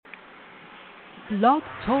Blog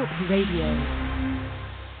Talk Radio.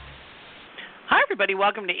 Hi, everybody.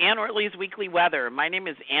 Welcome to Ann Ortelee's Weekly Weather. My name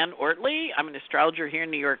is Ann Ortelee. I'm an astrologer here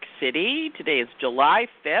in New York City. Today is July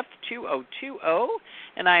 5th, 2020,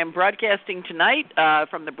 and I am broadcasting tonight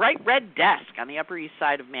from the Bright Red Desk on the Upper East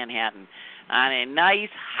Side of Manhattan on a nice,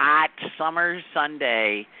 hot summer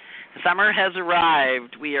Sunday. Summer has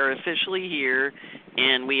arrived. We are officially here,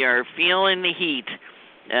 and we are feeling the heat.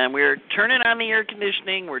 And we're turning on the air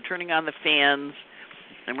conditioning, we're turning on the fans,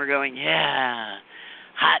 and we're going, yeah,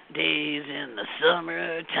 hot days in the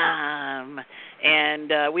summertime.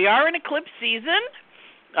 And we are in eclipse season,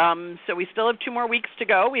 so we still have 2 more weeks to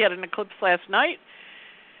go. We had an eclipse last night.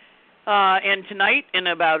 And tonight, in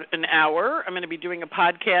about an hour, I'm going to be doing a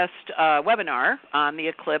podcast webinar on the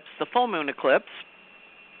eclipse, the full moon eclipse.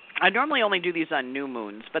 I normally only do these on new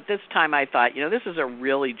moons, but this time I thought, this is a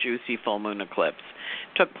really juicy full moon eclipse.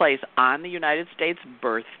 It took place on the United States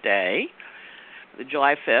birthday, the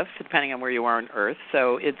July 5th, depending on where you are on Earth.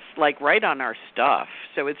 So it's like right on our stuff.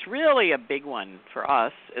 So it's really a big one for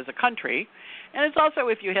us as a country. And it's also,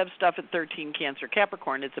 if you have stuff at 13 Cancer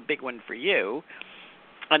Capricorn, it's a big one for you.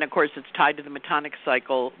 And, of course, it's tied to the Metonic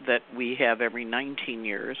cycle that we have every 19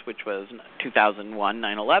 years, which was 2001,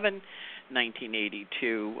 9/11.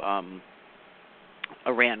 1982,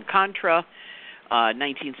 Iran-Contra,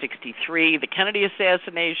 1963, the Kennedy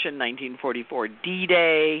assassination, 1944,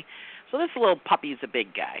 D-Day. So this little puppy's a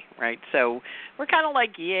big guy, right? So we're kind of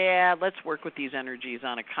like, yeah, let's work with these energies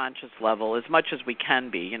on a conscious level as much as we can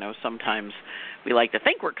be. Sometimes we like to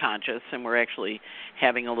think we're conscious and we're actually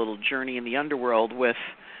having a little journey in the underworld with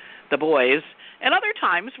the boys. And other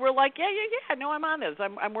times we're like, yeah, no, I'm on this.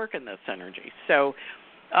 I'm working this energy. So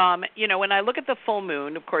when I look at the full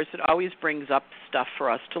moon, of course, it always brings up stuff for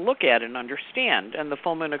us to look at and understand, and the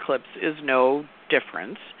full moon eclipse is no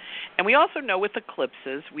difference. And we also know with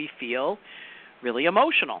eclipses, we feel really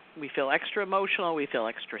emotional. We feel extra emotional. We feel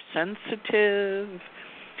extra sensitive.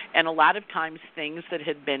 And a lot of times things that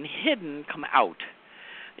had been hidden come out.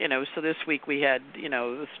 So this week we had,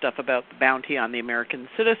 the stuff about the bounty on the American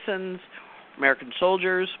citizens, American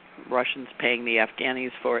soldiers, Russians paying the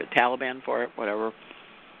Afghanis for it, Taliban for it, whatever.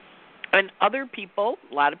 And other people,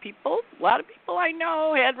 a lot of people I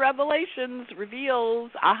know had revelations,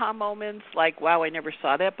 reveals, aha moments like, wow, I never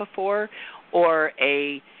saw that before, or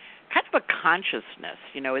a kind of a consciousness.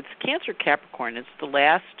 It's Cancer Capricorn. It's the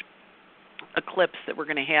last eclipse that we're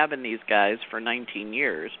going to have in these guys for 19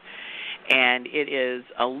 years. And it is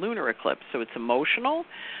a lunar eclipse, so it's emotional.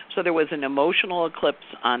 So there was an emotional eclipse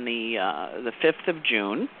on the 5th of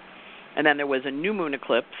June. And then there was a new moon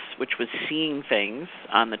eclipse, which was seeing things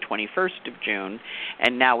on the 21st of June.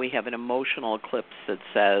 And now we have an emotional eclipse that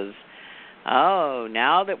says, oh,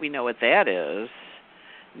 now that we know what that is,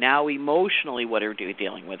 now emotionally what are we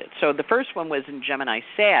dealing with it? So the first one was in Gemini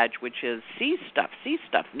Sag, which is see stuff,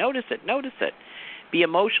 notice it, be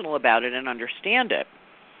emotional about it and understand it.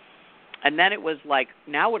 And then it was like,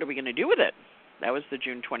 now what are we going to do with it? That was the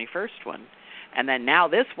June 21st one. And then now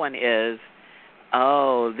this one is,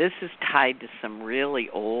 oh, this is tied to some really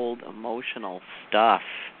old emotional stuff.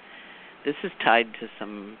 This is tied to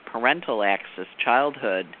some parental axis,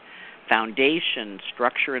 childhood, foundation,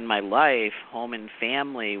 structure in my life, home and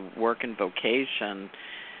family, work and vocation.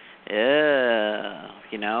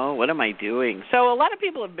 What am I doing? So a lot of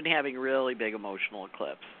people have been having really big emotional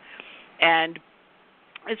eclipse. And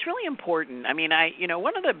it's really important. I mean,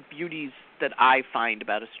 one of the beauties that I find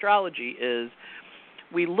about astrology is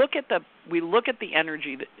we look at the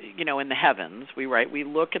energy that, in the heavens. We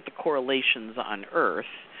look at the correlations on Earth.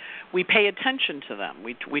 We pay attention to them.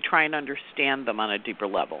 We try and understand them on a deeper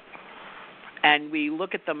level, and we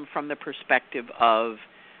look at them from the perspective of,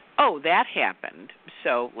 oh, that happened.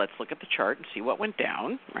 So let's look at the chart and see what went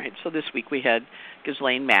down. Right. So this week we had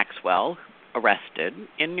Ghislaine Maxwell arrested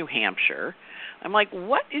in New Hampshire. I'm like,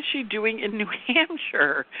 what is she doing in New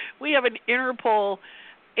Hampshire? We have an Interpol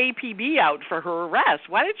APB out for her arrest.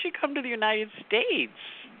 Why did she come to the United States,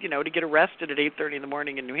 to get arrested at 8:30 in the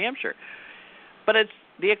morning in New Hampshire? But it's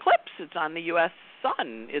the eclipse. It's on the U.S.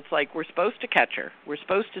 sun. It's like we're supposed to catch her. We're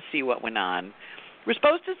supposed to see what went on. We're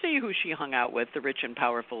supposed to see who she hung out with, the rich and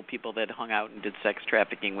powerful people that hung out and did sex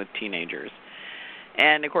trafficking with teenagers.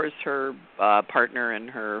 And, of course, her partner and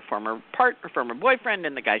her former boyfriend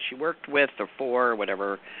and the guy she worked with or for or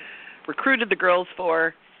whatever recruited the girls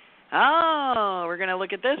for. Oh, we're going to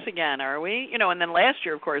look at this again, are we? And then last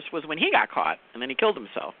year, of course, was when he got caught, and then he killed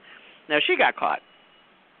himself. Now she got caught.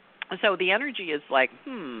 So the energy is like,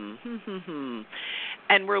 And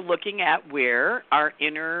we're looking at where our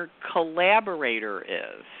inner collaborator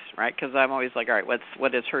is, right? Because I'm always like, all right,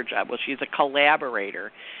 what is her job? Well, she's a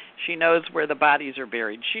collaborator. She knows where the bodies are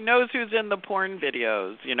buried. She knows who's in the porn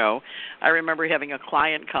videos, I remember having a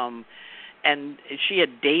client come, and she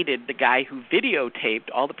had dated the guy who videotaped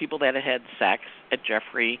all the people that had sex at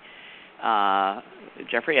Jeffrey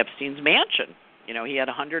Epstein's mansion. He had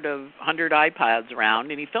 100 iPods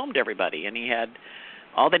around, and he filmed everybody, and he had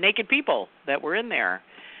all the naked people that were in there.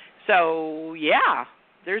 So, yeah,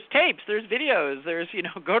 there's tapes, there's videos, there's,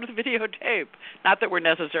 go to the videotape. Not that we're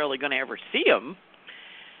necessarily going to ever see them,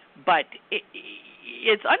 but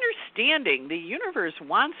it's understanding the universe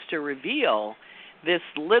wants to reveal this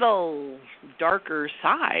little darker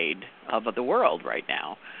side of the world right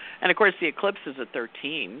now. And, of course, the eclipse is at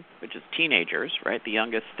 13, which is teenagers, right? The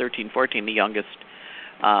youngest, 13, 14, the youngest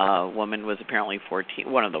woman was apparently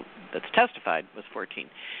 14. One of the that's testified was 14.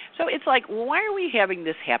 So it's like, why are we having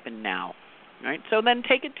this happen now, right? So then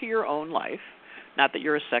take it to your own life. Not that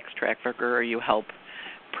you're a sex trafficker or you help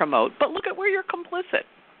promote, but look at where you're complicit.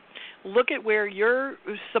 Look at where you're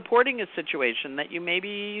supporting a situation that you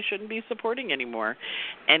maybe shouldn't be supporting anymore.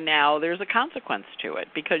 And now there's a consequence to it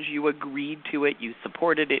because you agreed to it, you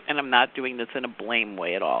supported it, and I'm not doing this in a blame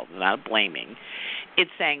way at all, not blaming. It's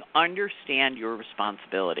saying understand your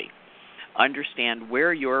responsibility. Understand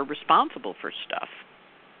where you're responsible for stuff.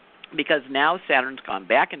 Because now Saturn's gone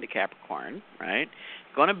back into Capricorn, right?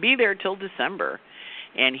 Going to be there till December.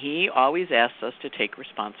 And he always asks us to take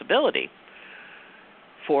responsibility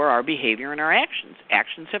for our behavior and our actions.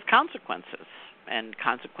 Actions have consequences, and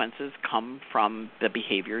consequences come from the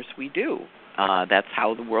behaviors we do. That's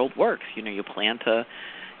how the world works. You plant a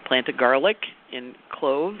garlic in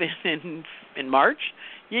clove in March,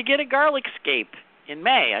 you get a garlic scape in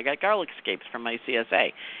May. I got garlic scapes from my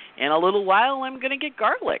CSA. In a little while, I'm going to get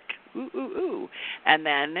garlic. Ooh, ooh, ooh. And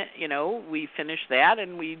then, we finish that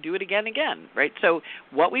and we do it again, right? So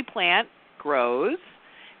what we plant grows,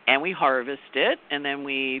 and we harvest it, and then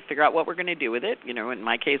we figure out what we're going to do with it. In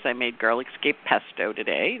my case, I made garlic scape pesto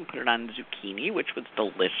today and put it on zucchini, which was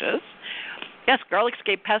delicious. Yes, garlic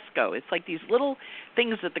scape pesto. It's like these little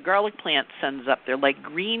things that the garlic plant sends up. They're like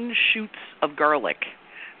green shoots of garlic.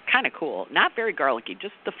 Kind of cool. Not very garlicky,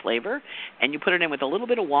 just the flavor. And you put it in with a little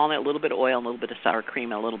bit of walnut, a little bit of oil, and a little bit of sour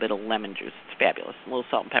cream, and a little bit of lemon juice. It's fabulous. A little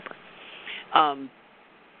salt and pepper.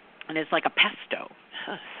 And it's like a pesto.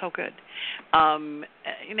 So good.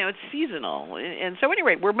 It's seasonal. And so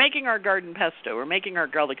anyway, we're making our garden pesto. We're making our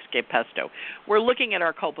garlic scape pesto. We're looking at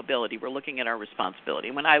our culpability. We're looking at our responsibility.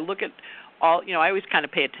 When I look at all, I always kind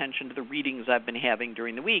of pay attention to the readings I've been having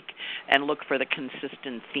during the week and look for the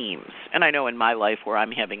consistent themes. And I know in my life where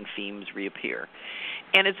I'm having themes reappear.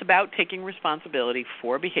 And it's about taking responsibility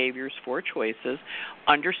for behaviors, for choices,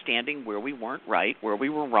 understanding where we weren't right, where we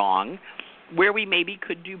were wrong, where we maybe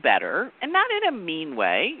could do better, and not in a mean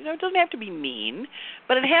way. It doesn't have to be mean,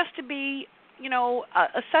 but it has to be,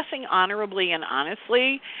 assessing honorably and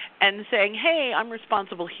honestly and saying, hey, I'm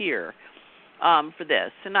responsible here for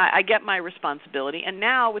this, and I get my responsibility. And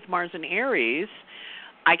now with Mars and Aries,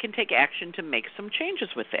 I can take action to make some changes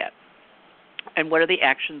with that. And what are the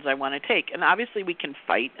actions I want to take? And obviously we can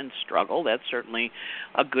fight and struggle. That's certainly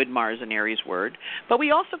a good Mars and Aries word. But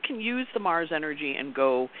we also can use the Mars energy and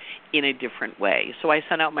go in a different way. So I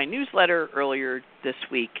sent out my newsletter earlier this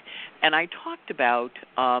week, and I talked about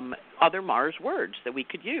other Mars words that we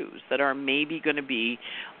could use that are maybe going to be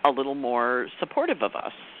a little more supportive of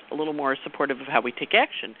us, a little more supportive of how we take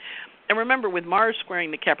action. And remember, with Mars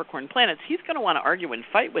squaring the Capricorn planets, he's going to want to argue and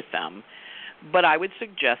fight with them. But I would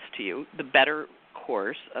suggest to you the better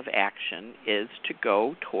course of action is to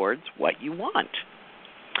go towards what you want.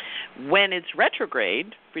 When it's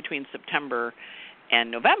retrograde between September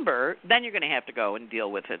and November, then you're going to have to go and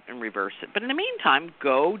deal with it and reverse it. But in the meantime,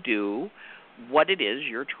 go do what it is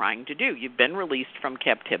you're trying to do. You've been released from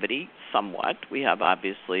captivity somewhat. We have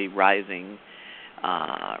obviously rising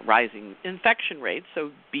infection rates,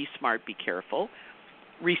 so be smart, be careful.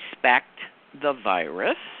 Respect the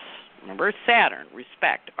virus. Remember, Saturn,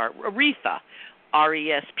 respect. Aretha,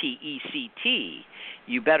 R-E-S-P-E-C-T.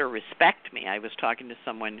 You better respect me. I was talking to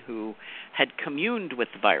someone who had communed with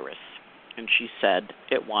the virus, and she said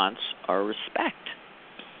it wants our respect.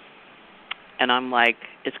 And I'm like,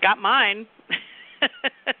 it's got mine.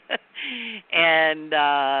 And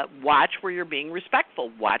watch where you're being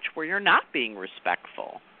respectful. Watch where you're not being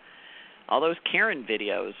respectful. All those Karen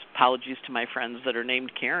videos, apologies to my friends that are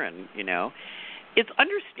named Karen, It's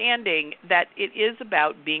understanding that it is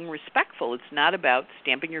about being respectful. It's not about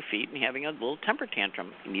stamping your feet and having a little temper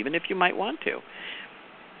tantrum, even if you might want to.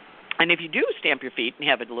 And if you do stamp your feet and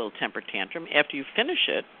have a little temper tantrum, after you finish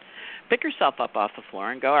it, pick yourself up off the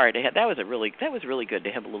floor and go, all right, that was really good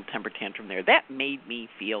to have a little temper tantrum there. That made me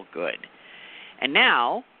feel good. And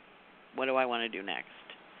now, what do I want to do next?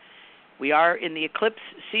 We are in the eclipse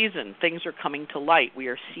season. Things are coming to light. We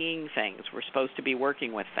are seeing things. We're supposed to be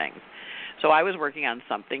working with things. So I was working on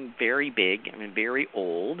something very big, very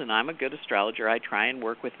old, and I'm a good astrologer. I try and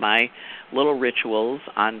work with my little rituals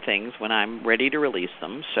on things when I'm ready to release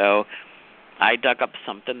them. So I dug up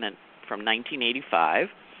something from 1985,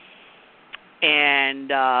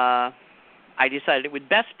 and I decided it would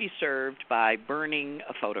best be served by burning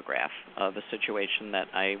a photograph of a situation that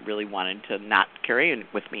I really wanted to not carry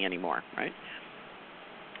with me anymore, right?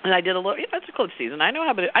 And I did a little. It's eclipse season. I know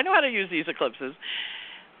how to use these eclipses.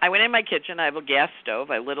 I went in my kitchen. I have a gas stove.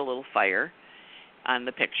 I lit a little fire on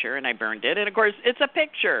the picture, and I burned it. And, of course, it's a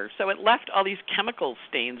picture, so it left all these chemical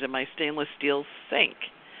stains in my stainless steel sink.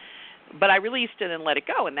 But I released it and let it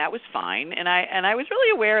go, and that was fine. And I was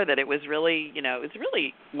really aware that it was really, it's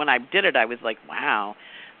really, when I did it, I was like, wow,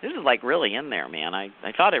 this is, like, really in there, man. I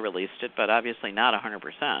thought I released it, but obviously not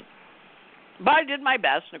 100%. But I did my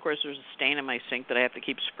best, and, of course, there's a stain in my sink that I have to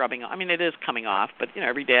keep scrubbing. It is coming off, but,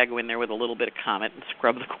 every day I go in there with a little bit of Comet and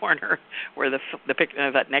scrub the corner where the picture,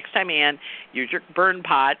 I thought, next time, Ann, use your burn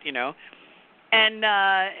pot, And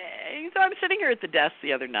so I'm sitting here at the desk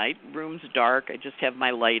the other night. Room's dark. I just have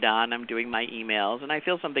my light on. I'm doing my emails, and I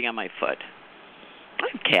feel something on my foot. I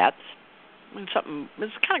have cats. Something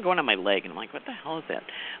was kind of going on my leg, and I'm like, what the hell is that?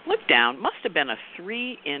 Look down. Must have been a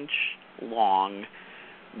 3-inch long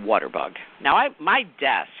water bug. Now, my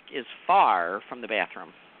desk is far from the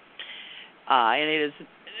bathroom, and it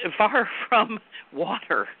is far from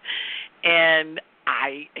water, and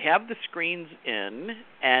I have the screens in,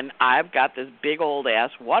 and I've got this big old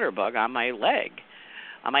ass water bug on my leg,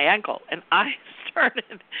 on my ankle, and I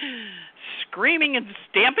started screaming and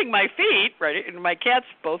stamping my feet, right, and my cats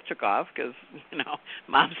both took off because,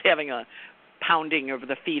 Mom's having a pounding of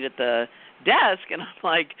the feet at the desk, and I'm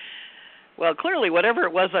like, well, clearly whatever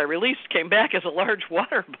it was I released came back as a large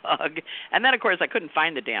water bug. And then, of course, I couldn't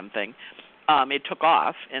find the damn thing. It took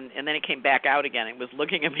off, and then it came back out again. It was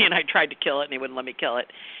looking at me, and I tried to kill it, and he wouldn't let me kill it.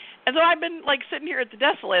 And so I've been, sitting here at the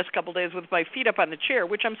desk the last couple of days with my feet up on the chair,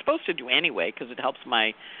 which I'm supposed to do anyway because it helps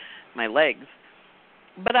my legs.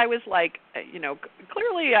 But I was like,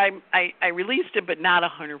 clearly I released it, but not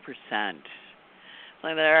 100%.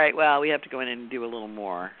 Like, all right, well, we have to go in and do a little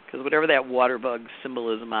more because whatever that water bug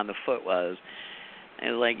symbolism on the foot was, I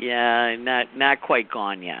was like, yeah, not quite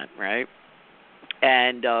gone yet, right?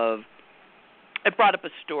 And it brought up a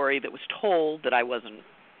story that was told that I wasn't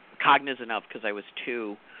cognizant of because I was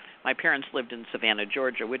 2. My parents lived in Savannah,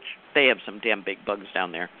 Georgia, which they have some damn big bugs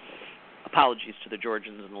down there. Apologies to the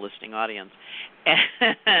Georgians in the listening audience.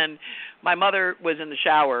 And my mother was in the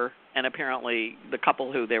shower, and apparently the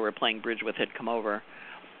couple who they were playing bridge with had come over,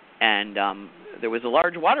 and there was a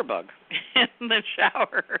large water bug in the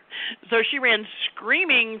shower. So she ran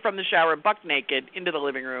screaming from the shower, buck naked, into the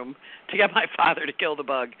living room to get my father to kill the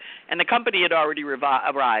bug. And the company had already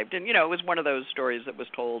arrived. And, it was one of those stories that was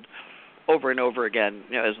told over and over again,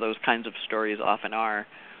 as those kinds of stories often are.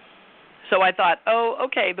 So I thought, oh,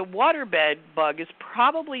 okay, the waterbed bug is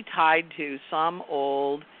probably tied to some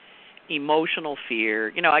old emotional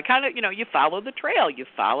fear. I kind of, you follow the trail. You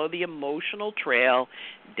follow the emotional trail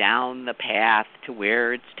down the path to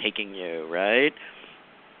where it's taking you, right?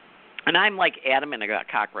 And I'm adamant about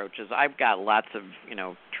cockroaches. I've got lots of,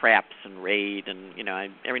 traps and raid, and,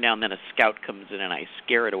 every now and then a scout comes in and I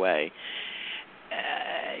scare it away.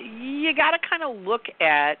 You got to kind of look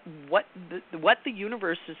at what the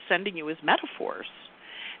universe is sending you as metaphors,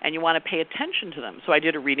 and you want to pay attention to them. So I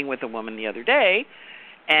did a reading with a woman the other day,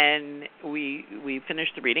 and we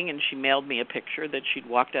finished the reading, and she mailed me a picture that she'd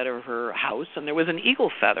walked out of her house, and there was an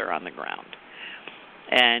eagle feather on the ground,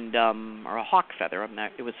 and or a hawk feather.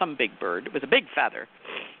 It was some big bird. It was a big feather,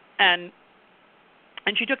 and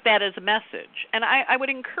she took that as a message. And I would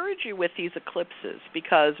encourage you with these eclipses,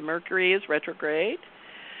 because Mercury is retrograde.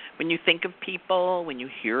 When you think of people, when you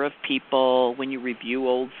hear of people, when you review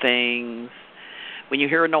old things, when you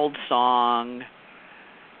hear an old song,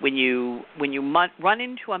 when you run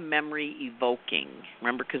into a memory evoking,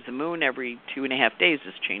 remember, because the moon every 2.5 days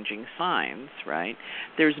is changing signs, right?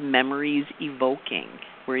 There's memories evoking.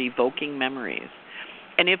 We're evoking memories.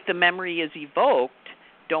 And if the memory is evoked,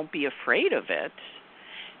 don't be afraid of it.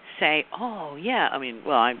 Say, oh, yeah, I'm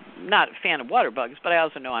not a fan of water bugs, but I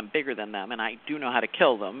also know I'm bigger than them, and I do know how to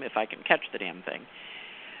kill them if I can catch the damn thing.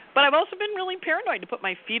 But I've also been really paranoid to put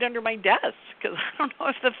my feet under my desk because I don't know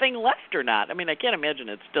if the thing left or not. I can't imagine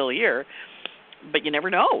it's still here, but you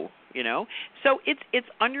never know. So it's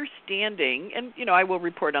understanding, and I will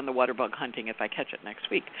report on the water bug hunting if I catch it next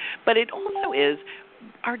week. But it also is,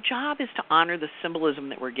 our job is to honor the symbolism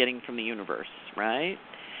that we're getting from the universe, right?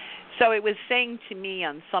 So it was saying to me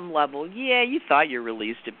on some level, yeah, you thought you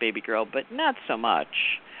released it, baby girl, but not so much.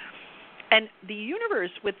 And the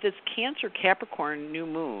universe, with this Cancer Capricorn new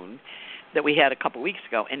moon that we had a couple weeks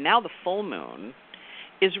ago, and now the full moon,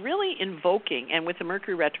 is really invoking, and with the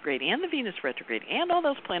Mercury retrograde and the Venus retrograde and all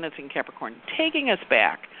those planets in Capricorn, taking us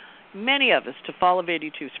back, many of us, to fall of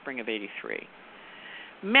 82, spring of 83.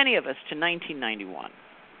 Many of us to 1991.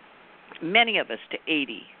 Many of us to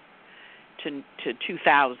 80, to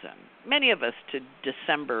 2000. Many of us to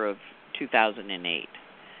December of 2008.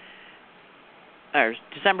 Or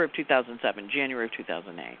December of 2007, January of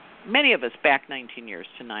 2008. Many of us back 19 years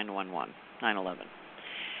to 9/11, 9/11.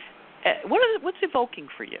 What's evoking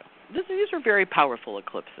for you? These are very powerful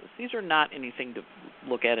eclipses. These are not anything to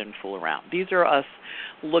look at and fool around. These are us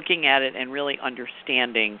looking at it and really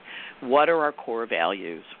understanding what are our core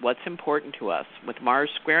values, what's important to us. With Mars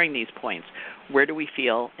squaring these points, where do we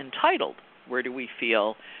feel entitled? Where do we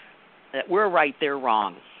feel that we're right, they're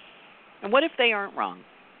wrong? And what if they aren't wrong?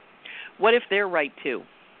 What if they're right too?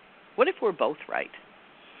 What if we're both right?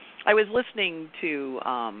 I was listening to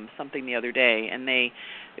something the other day, and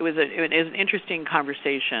it was an interesting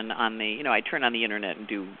conversation on the, I turn on the internet and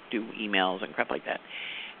do emails and crap like that.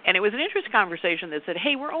 And it was an interesting conversation that said,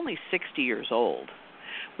 hey, we're only 60 years old.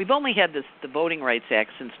 We've only had the Voting Rights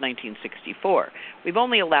Act since 1964. We've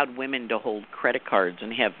only allowed women to hold credit cards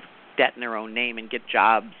and have debt in their own name and get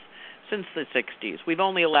jobs since the 60s. We've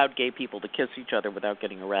only allowed gay people to kiss each other without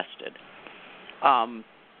getting arrested.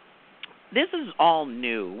 This is all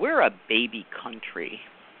new. We're a baby country,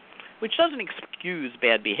 which doesn't excuse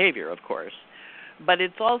bad behavior, of course, but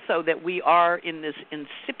it's also that we are in this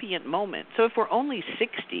incipient moment. So if we're only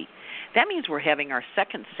 60, that means we're having our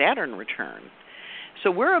second Saturn return.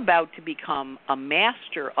 So we're about to become a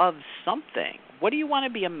master of something. What do you want to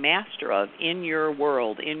be a master of in your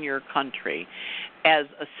world, in your country, as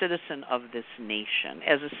a citizen of this nation,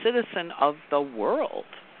 as a citizen of the world?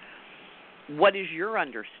 What is your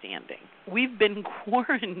understanding? We've been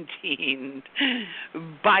quarantined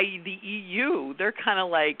by the EU. They're kind of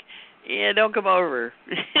like, yeah, don't come over.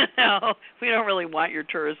 We don't really want your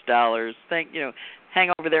tourist dollars. Hang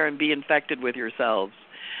over there and be infected with yourselves.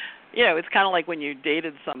 It's kind of like when you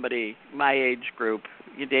dated somebody, my age group,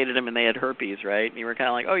 you dated them and they had herpes, right? And you were kind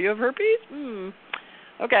of like, oh, you have herpes?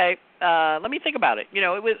 Okay, let me think about it.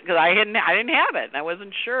 It was because I didn't have it, and I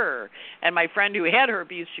wasn't sure. And my friend who had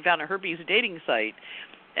herpes, she found a herpes dating site,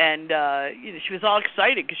 and she was all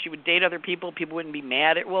excited because she would date other people. People wouldn't be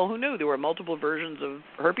mad at. Well, who knew? There were multiple versions of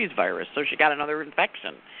herpes virus, so she got another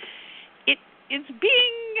infection. It's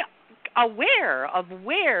being aware of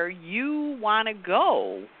where you want to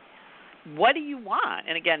go. What do you want?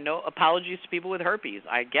 And again, no apologies to people with herpes.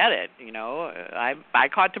 I get it. I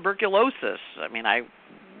caught tuberculosis. I mean,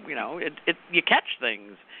 you catch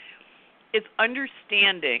things. It's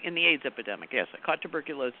understanding in the AIDS epidemic. Yes, I caught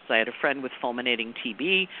tuberculosis. I had a friend with fulminating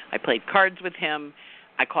TB. I played cards with him.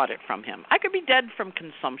 I caught it from him. I could be dead from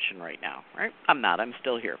consumption right now, right? I'm not. I'm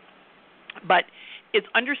still here. But it's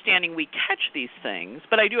understanding we catch these things,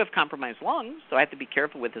 but I do have compromised lungs, so I have to be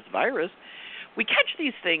careful with this virus. We catch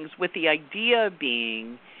these things with the idea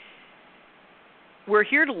being we're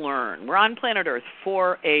here to learn. We're on planet Earth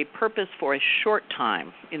for a purpose for a short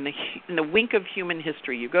time. In the wink of human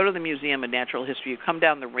history, you go to the Museum of Natural History, you come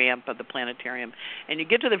down the ramp of the planetarium, and you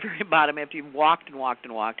get to the very bottom after you've walked and walked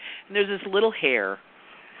and walked, and there's this little hair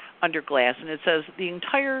under glass, and it says the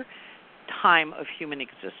entire time of human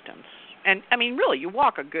existence. And, I mean, really, you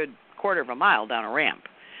walk a good quarter of a mile down a ramp,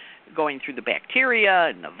 going through the bacteria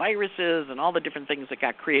and the viruses and all the different things that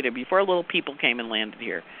got created before little people came and landed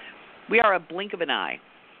here. We are a blink of an eye.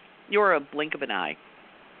 You are a blink of an eye.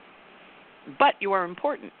 But you are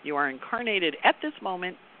important. You are incarnated at this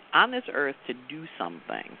moment on this earth to do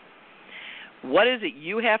something. What is it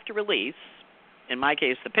you have to release? In my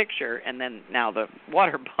case, the picture, and then now the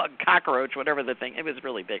water bug, cockroach, whatever the thing. It was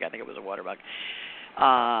really big. I think it was a water bug.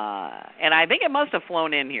 And I think it must have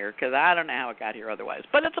flown in here because I don't know how it got here otherwise.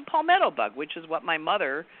 But it's a palmetto bug, which is what my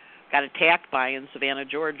mother got attacked by in Savannah,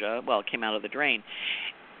 Georgia. Well, it came out of the drain.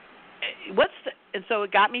 And so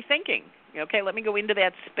it got me thinking, okay, let me go into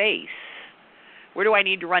that space. Where do I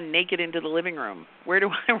need to run naked into the living room? Where do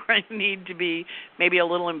I need to be maybe a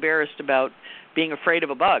little embarrassed about being afraid of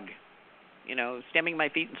a bug? Stamping my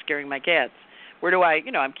feet and scaring my cats. Where do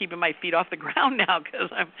I'm keeping my feet off the ground now because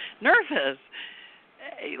I'm nervous.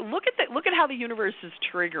 Look at how the universe is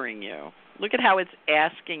triggering you. Look at how it's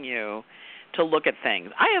asking you to look at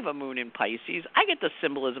things. I have a moon in Pisces. I get the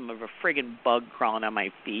symbolism of a friggin' bug crawling on my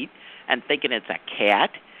feet and thinking it's a cat.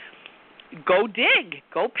 Go dig.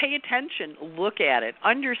 Go pay attention. Look at it.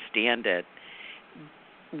 Understand it.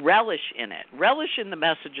 Relish in it. Relish in the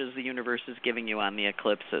messages the universe is giving you on the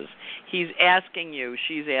eclipses. He's asking you,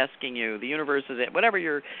 she's asking you, the universe is, whatever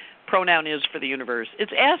your pronoun is for the universe,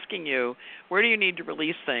 it's asking you, where do you need to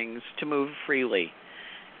release things to move freely?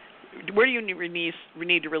 Where do you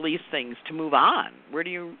need to release things to move on? Where do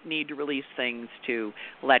you need to release things to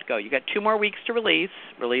let go? You got 2 more weeks to release.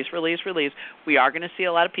 We are going to see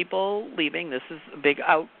a lot of people leaving. This is a big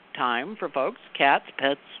out time for folks, cats,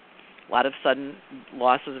 pets. A lot of sudden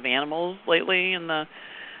losses of animals lately in the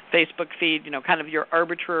Facebook feed, kind of your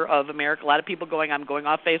arbiter of America. A lot of people going, I'm going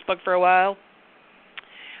off Facebook for a while.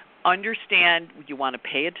 Understand, you want to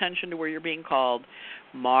pay attention to where you're being called.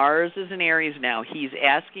 Mars is in Aries now. He's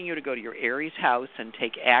asking you to go to your Aries house and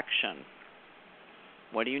take action.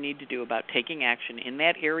 What do you need to do about taking action in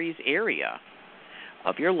that Aries area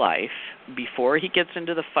of your life before he gets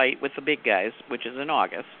into the fight with the big guys, which is in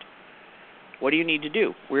August? What do you need to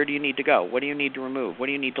do? Where do you need to go? What do you need to remove? What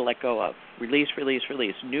do you need to let go of? Release, release,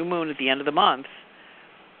 release. New moon at the end of the month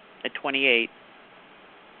at 28,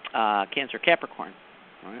 Cancer, Capricorn.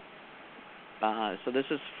 All right. So this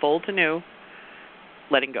is full to new,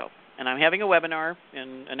 letting go. And I'm having a webinar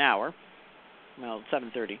in an hour,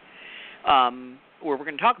 7:30, where we're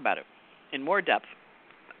going to talk about it in more depth,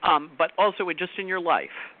 but also just in your life.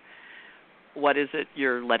 What is it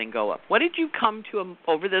you're letting go of? What did you come to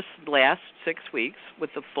over this last 6 weeks with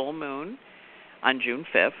the full moon on June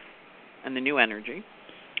 5th and the new energy,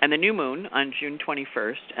 and the new moon on June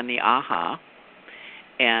 21st and the AHA,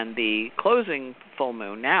 and the closing full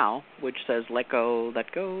moon now, which says let go,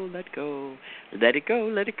 let go, let go, let it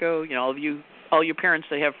go, let it go. All you parents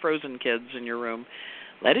that have frozen kids in your room,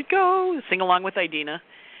 let it go. Sing along with Idina.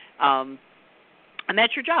 And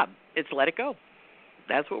that's your job. It's let it go.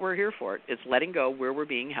 That's what we're here for. It's letting go where we're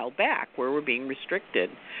being held back, where we're being restricted,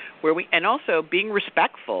 and also being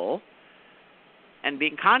respectful and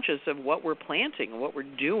being conscious of what we're planting and what we're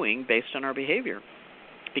doing based on our behavior.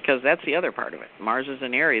 Because that's the other part of it. Mars is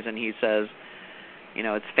in Aries, and he says,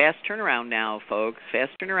 it's fast turnaround now, folks.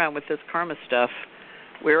 Fast turnaround with this karma stuff.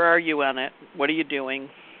 Where are you on it? What are you doing?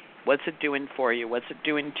 What's it doing for you? What's it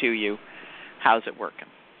doing to you? How's it working?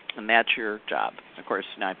 And that's your job. Of course,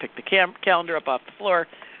 now I picked the calendar up off the floor,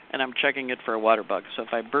 and I'm checking it for a water bug. So if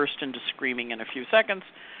I burst into screaming in a few seconds,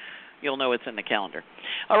 you'll know it's in the calendar.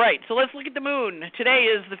 All right, so let's look at the moon. Today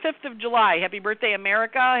is the 5th of July. Happy birthday,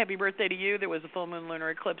 America. Happy birthday to you. There was a full moon lunar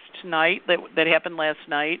eclipse tonight that happened last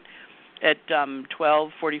night at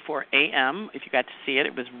 12:44 a.m. If you got to see it,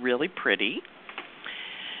 it was really pretty.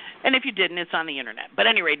 And if you didn't, it's on the internet. But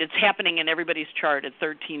at any rate, it's happening in everybody's chart at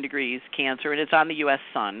 13 degrees Cancer, and it's on the U.S.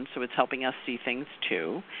 sun, so it's helping us see things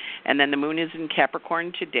too. And then the moon is in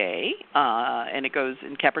Capricorn today, and it goes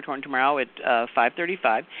in Capricorn tomorrow at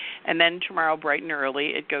 5:35. And then tomorrow, bright and early,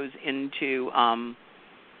 it goes into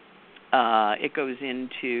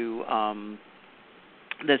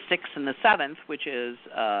the 6th and the 7th, which is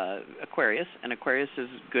Aquarius, and Aquarius is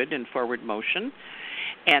good in forward motion.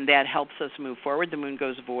 And that helps us move forward. The moon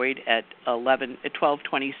goes void at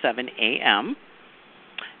 12:27 a.m.,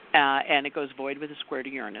 and it goes void with a square to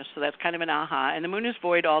Uranus. So that's kind of an aha. And the moon is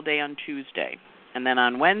void all day on Tuesday. And then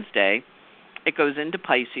on Wednesday, it goes into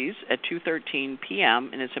Pisces at 2:13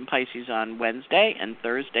 p.m., and it's in Pisces on Wednesday and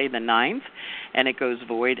Thursday the 9th. And it goes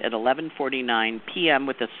void at 11:49 p.m.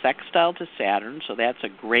 with a sextile to Saturn. So that's a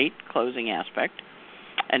great closing aspect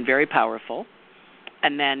and very powerful.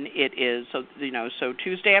 And then it is, so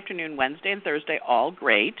Tuesday afternoon, Wednesday and Thursday, all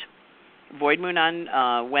great. Void moon on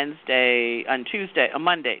Tuesday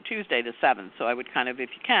the 7th. So I would kind of, if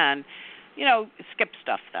you can, skip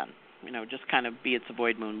stuff then. Just kind of it's a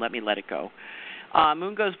void moon. Let it go.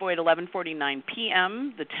 Moon goes void 11:49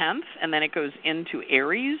 p.m. the 10th, and then it goes into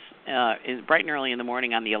Aries bright and early in the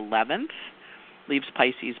morning on the 11th. Leaves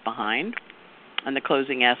Pisces behind. And the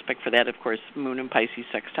closing aspect for that, of course, moon and Pisces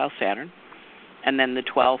sextile Saturn. And then the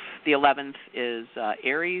 11th is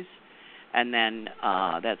Aries, and then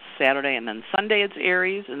that's Saturday, and then Sunday it's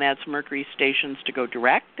Aries, and that's Mercury stations to go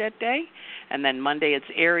direct that day. And then Monday it's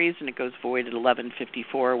Aries, and it goes void at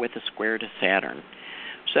 11:54 with a square to Saturn.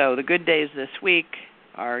 So the good days this week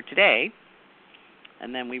are today,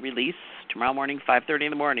 and then we release tomorrow morning, 5:30 in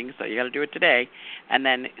the morning, so you got to do it today. And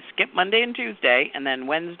then skip Monday and Tuesday, and then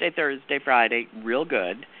Wednesday, Thursday, Friday, real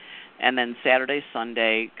good. And then Saturday,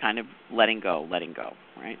 Sunday, kind of letting go,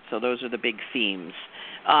 right? So those are the big themes.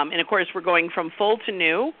 And, of course, we're going from full to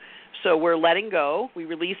new, so we're letting go. We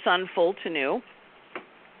release on full to new.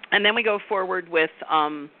 And then we go forward with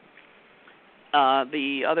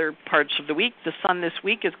the other parts of the week. The sun this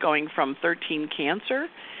week is going from 13 Cancer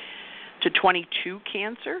to 22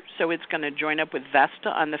 Cancer, so it's going to join up with Vesta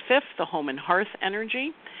on the 5th, the home and hearth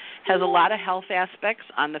energy. Has a lot of health aspects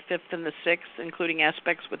on the 5th and the 6th, including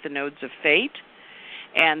aspects with the nodes of fate.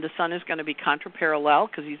 And the sun is going to be contra-parallel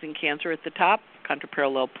because he's in Cancer at the top,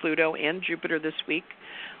 contra-parallel Pluto and Jupiter this week,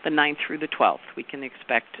 the 9th through the 12th. We can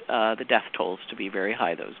expect the death tolls to be very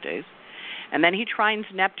high those days. And then he trines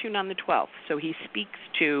Neptune on the 12th, so he speaks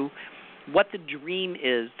to what the dream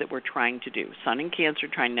is that we're trying to do. Sun in Cancer,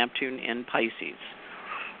 trine Neptune in Pisces.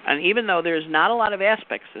 And even though there's not a lot of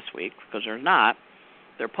aspects this week, because there's not,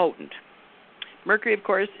 they're potent. Mercury, of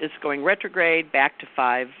course, is going retrograde back to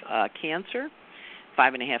 5 Cancer,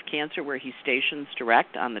 5.5 Cancer, where he stations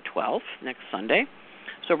direct on the 12th, next Sunday.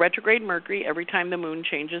 So retrograde Mercury, every time the moon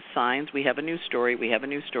changes signs, we have a new story, we have a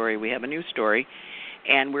new story, we have a new story,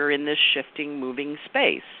 and we're in this shifting, moving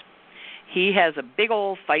space. He has a big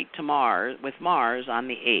old fight to Mars with Mars on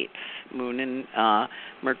the 8th. Moon and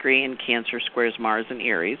Mercury in Cancer squares Mars and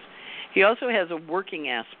Aries. He also has a working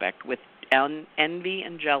aspect with envy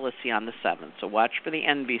and jealousy on the 7th, so watch for the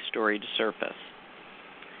envy story to surface.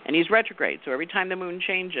 And he's retrograde, so every time the moon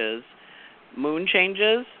changes,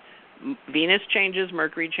 Venus changes,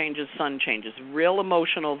 Mercury changes, Sun changes. Real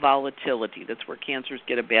emotional volatility. That's where Cancers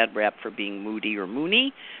get a bad rap for being moody or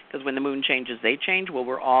moony, because when the moon changes, they change. Well,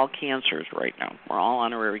 we're all Cancers right now. We're all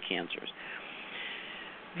honorary Cancers.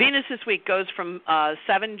 Venus this week goes from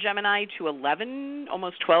 7 Gemini to 11,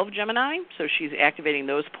 almost 12 Gemini, so she's activating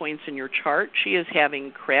those points in your chart. She is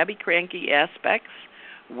having crabby, cranky aspects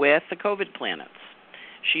with the COVID planets.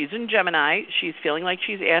 She's in Gemini. She's feeling like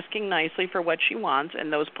she's asking nicely for what she wants,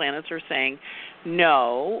 and those planets are saying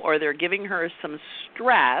no, or they're giving her some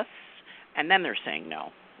stress, and then they're saying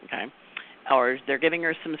no, okay? Or they're giving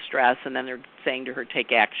her some stress, and then they're saying to her,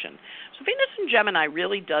 take action. So Venus in Gemini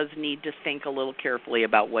really does need to think a little carefully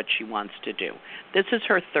about what she wants to do. This is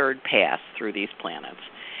her third pass through these planets.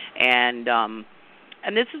 And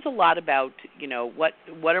this is a lot about,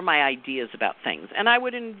 what are my ideas about things. And I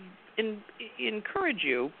would encourage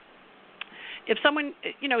you, if someone,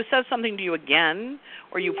 says something to you again,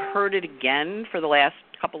 or you've heard it again for the last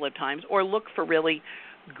couple of times, or look for really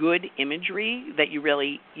good imagery that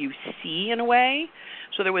you see in a way.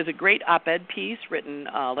 So there was a great op-ed piece written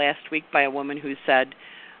last week by a woman who said,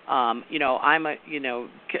 about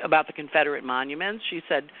the Confederate monuments. She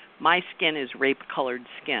said, my skin is rape-colored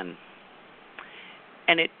skin.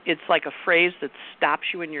 And it's like a phrase that stops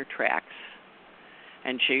you in your tracks.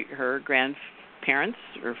 And her grandparents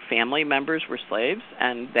or family members were slaves,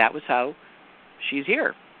 and that was how she's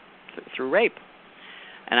here, through rape.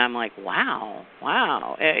 And I'm like, wow.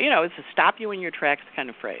 It's a stop you in your tracks kind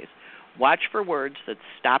of phrase. Watch for words that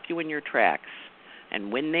stop you in your tracks,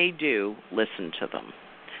 and when they do, listen to them.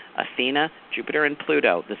 Athena, Jupiter, and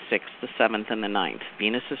Pluto, the 6th, the 7th, and the 9th.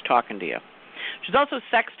 Venus is talking to you. She's also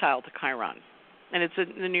sextile to Chrion, and it's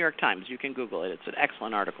in the New York Times. You can Google it. It's an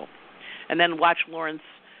excellent article. And then watch Lawrence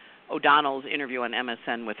O'Donnell's interview on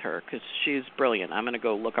MSN with her, because she's brilliant. I'm going to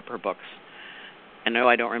go look up her books. I know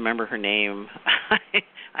I don't remember her name.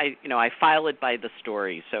 I file it by the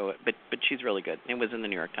story, but she's really good. It was in the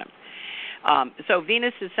New York Times. So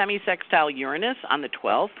Venus is semi-sextile Uranus on the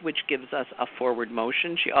 12th, which gives us a forward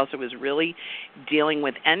motion. She also is really dealing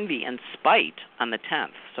with envy and spite on the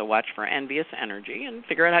 10th. So watch for envious energy and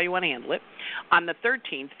figure out how you want to handle it. On the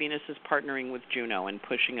 13th, Venus is partnering with Juno and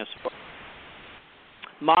pushing us forward.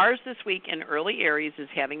 Mars this week in early Aries is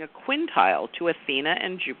having a quintile to Athena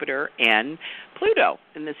and Jupiter and Pluto.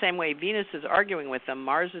 In the same way Venus is arguing with them,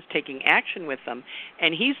 Mars is taking action with them,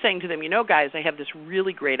 and he's saying to them, guys, I have this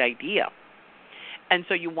really great idea. And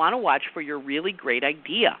so you want to watch for your really great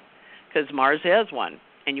idea, because Mars has one,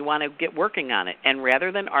 and you want to get working on it. And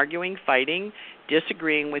rather than arguing, fighting,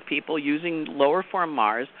 disagreeing with people, using lower form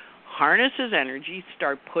Mars, harness his energy,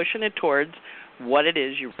 start pushing it towards what it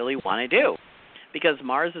is you really want to do. Because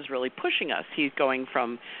Mars is really pushing us. He's going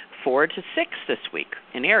from 4 to 6 this week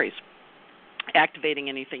in Aries, activating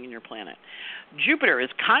anything in your planet. Jupiter is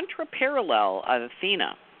contra-parallel of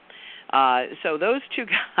Athena. So those two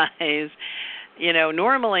guys,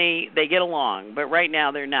 normally they get along, but right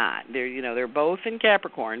now they're not. They're both in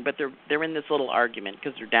Capricorn, but they're in this little argument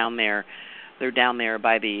because they're down there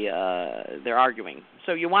by they're arguing.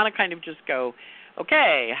 So you want to kind of just go,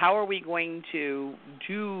 okay, how are we going to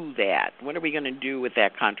do that? What are we going to do with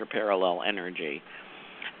that contra-parallel energy?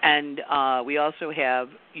 And we also have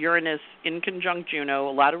Uranus in conjunct Juno,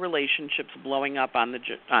 a lot of relationships blowing up on the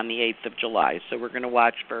 8th of July. So we're going to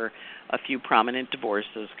watch for a few prominent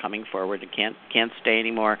divorces coming forward. It can't stay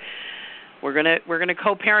anymore. We're gonna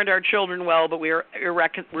co-parent our children well, but we're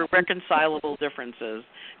reconcilable differences.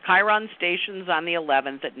 Chrion stations on the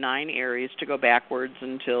 11th at 9 Aries to go backwards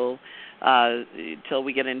until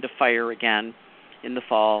we get into fire again in the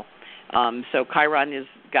fall. So Chrion has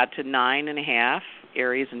got to 9.5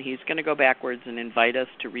 Aries, and he's going to go backwards and invite us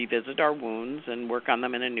to revisit our wounds and work on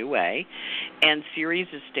them in a new way. And Ceres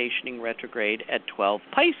is stationing retrograde at 12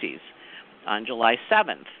 Pisces on July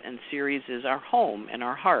 7th. And Ceres is our home and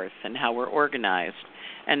our hearth and how we're organized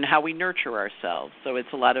and how we nurture ourselves. So it's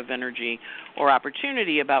a lot of energy or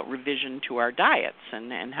opportunity about revision to our diets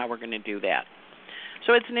and how we're going to do that.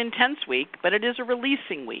 So it's an intense week, but it is a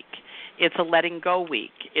releasing week. It's a letting go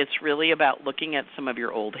week. It's really about looking at some of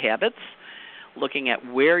your old habits, looking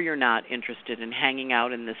at where you're not interested in hanging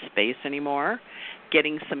out in this space anymore,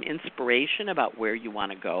 getting some inspiration about where you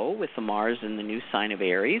want to go with the Mars in the new sign of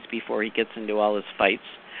Aries before he gets into all his fights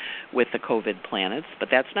with the COVID planets. But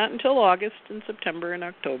that's not until August and September and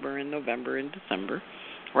October and November and December.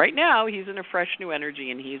 Right now, he's in a fresh new energy,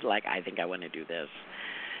 and he's like, I think I want to do this.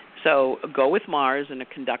 So go with Mars in a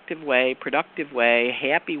conductive way, productive way,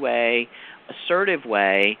 happy way, assertive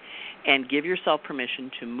way, and give yourself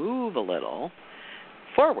permission to move a little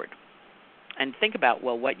forward and think about,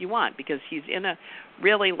 well, what you want, because he's in a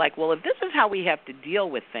really like, well, if this is how we have to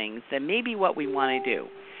deal with things, then maybe what we want to do.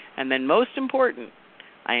 And then most important,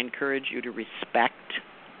 I encourage you to respect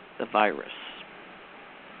the virus.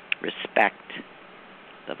 Respect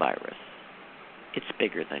the virus. It's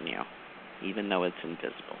bigger than you, even though it's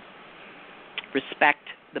invisible. Respect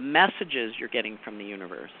the messages you're getting from the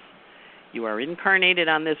universe. You are incarnated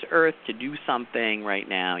on this earth to do something right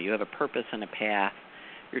now. You have a purpose and a path.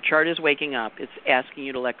 Your chart is waking up. It's asking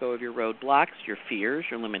you to let go of your roadblocks, your fears,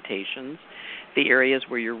 your limitations, the areas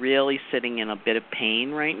where you're really sitting in a bit of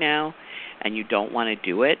pain right now and you don't want to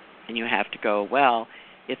do it, and you have to go, well,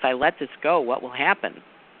 if I let this go, what will happen?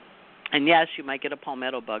 And yes, you might get a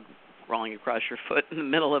palmetto bug crawling across your foot in the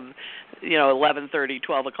middle of, 11:30,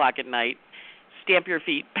 12 o'clock at night. Stamp your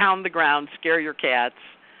feet, pound the ground, scare your cats.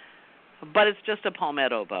 But it's just a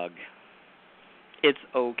palmetto bug. It's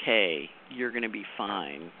okay. You're going to be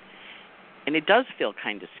fine. And it does feel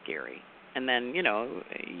kind of scary. And then,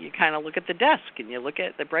 you kind of look at the desk, and you look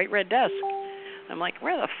at the bright red desk. I'm like,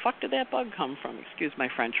 where the fuck did that bug come from? Excuse my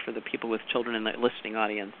French for the people with children in the listening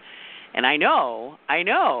audience. And I know,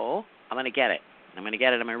 I'm going to get it. I'm going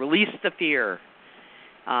to release the fear.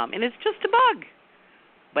 And it's just a bug.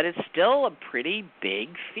 But it's still a pretty big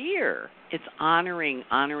fear. It's honoring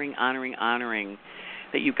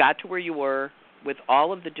that you got to where you were with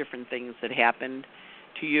all of the different things that happened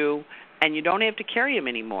to you, and you don't have to carry them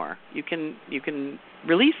anymore. You can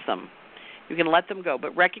release them. You can let them go,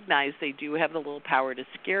 but recognize they do have the little power to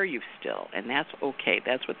scare you still, and that's okay.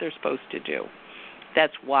 That's what they're supposed to do.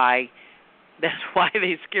 That's why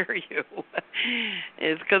they scare you.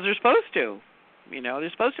 It's because they're supposed to.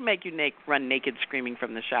 They're supposed to make you run naked screaming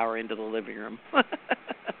from the shower into the living room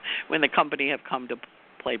when the company have come to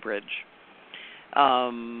play bridge.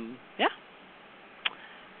 Yeah.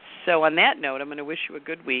 So on that note, I'm going to wish you a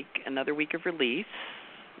good week, another week of release,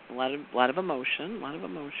 a lot of emotion,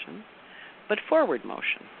 but forward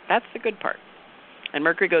motion. That's the good part. And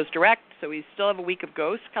Mercury goes direct, so we still have a week of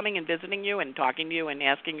ghosts coming and visiting you and talking to you and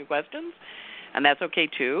asking you questions, and that's okay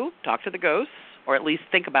too. Talk to the ghosts, or at least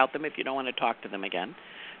think about them if you don't want to talk to them again.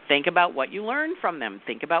 Think about what you learned from them.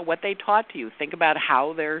 Think about what they taught to you. Think about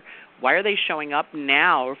why are they showing up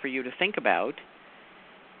now for you to think about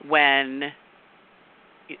when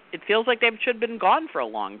it feels like they should have been gone for a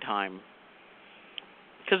long time,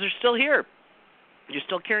 because they're still here. You're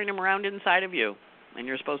still carrying them around inside of you, and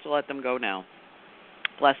you're supposed to let them go now.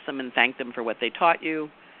 Bless them and thank them for what they taught you,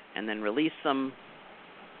 and then release them.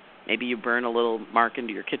 Maybe you burn a little mark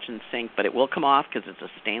into your kitchen sink, but it will come off because it's a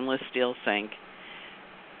stainless steel sink.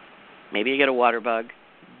 Maybe you get a water bug,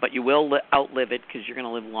 but you will outlive it because you're going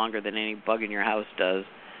to live longer than any bug in your house does.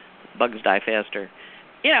 Bugs die faster.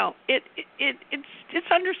 It's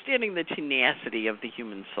understanding the tenacity of the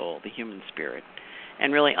human soul, the human spirit,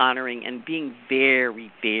 and really honoring and being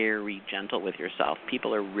very, very gentle with yourself.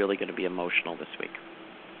 People are really going to be emotional this week.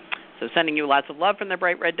 So sending you lots of love from the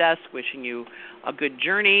Bright Red Desk, wishing you a good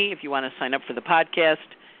journey. If you want to sign up for the podcast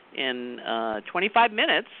in 25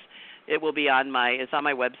 minutes, it will be it's on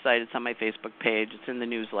my website, it's on my Facebook page, it's in the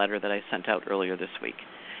newsletter that I sent out earlier this week.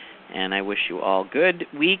 And I wish you all good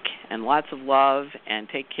week and lots of love, and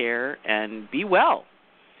take care and be well.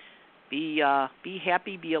 Be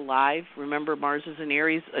happy, be alive. Remember, Mars is in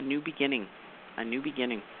Aries, a new beginning. A new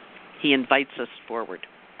beginning. He invites us forward.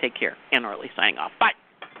 Take care. Anne Ortelee signing off. Bye.